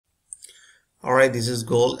Alright, this is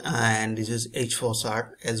gold and this is H4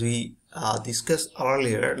 chart. As we discussed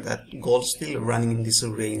earlier, that gold still running in this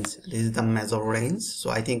range. This is the major range.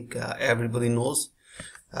 So I think everybody knows.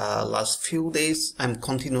 Last few days I'm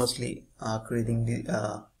continuously creating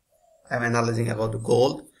the I'm analyzing about the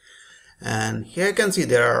gold, and here you can see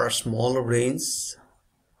there are small range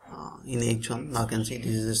in H1. Now you can see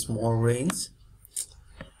this is a small range,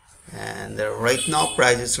 and right now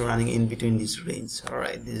price is running in between this range. All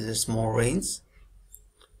right, this is a small range.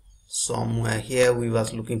 Somewhere here we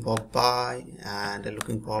was looking for buy and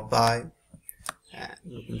looking for buy and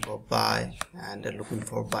looking for buy and looking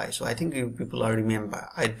for buy. So I think you people are remember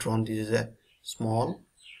I drawn this is a small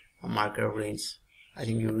market range. I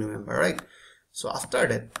think you remember, right? So after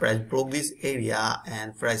that price broke this area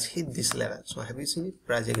and price hit this level. So have you seen it?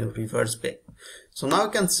 Price again reverse back. So now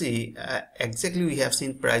you can see exactly we have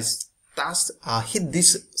seen price hit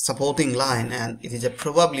this supporting line, and it is a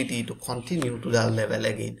probability to continue to that level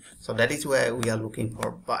again. So that is why we are looking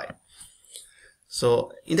for buy.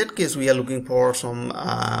 So in that case we are looking for some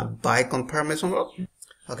buy confirmation,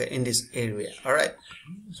 okay, in this area. All right,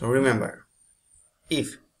 so remember,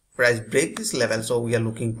 if price break this level, so we are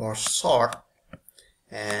looking for short,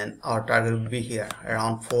 and our target will be here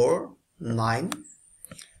around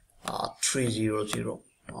 49,300 or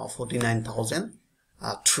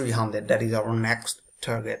 49,300. That is our next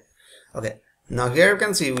target. Okay, now here you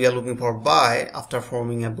can see we are looking for buy after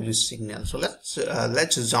forming a bullish signal. So let's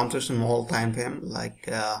jump to small time frame like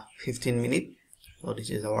 15 minutes. So this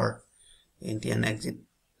is our entry and exit.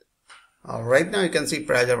 Right now you can see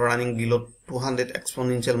price are running below 200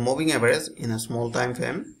 exponential moving average in a small time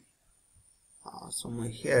frame. Somewhere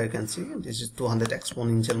here you can see this is 200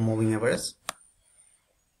 exponential moving average,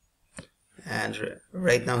 and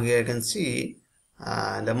right now here you can see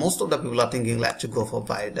the most of the people are thinking let's go for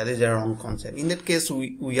buy. That is their own concept. In that case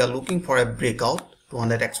we are looking for a breakout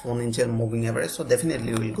 200 exponential moving average, so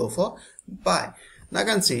definitely we will go for buy. Now you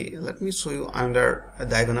can see, let me show you under a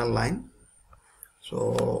diagonal line.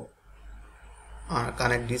 So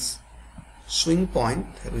connect this swing point.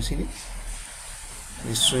 Have you seen it?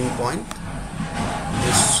 This swing point,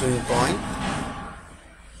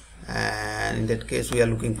 and in that case we are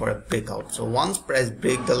looking for a breakout. So once price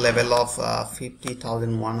break the level of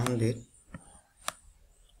 50,100,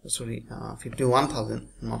 sorry, 51,000,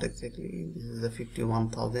 not exactly, this is the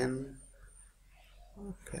 51,000.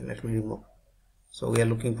 okay, let me remove. So we are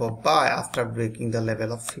looking for buy after breaking the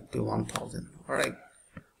level of 51,000. all right,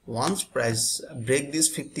 once price break this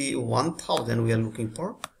 51,000 we are looking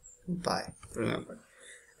for buy, remember,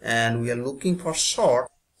 and we are looking for short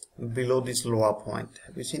below this lower point.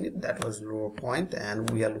 Have you seen it? That was lower point, and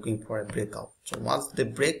we are looking for a breakout. So once they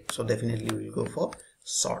break, so definitely we will go for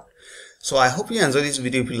short. So I hope you enjoyed this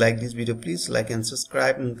video. If you like this video, please like and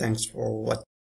subscribe, and thanks for watching.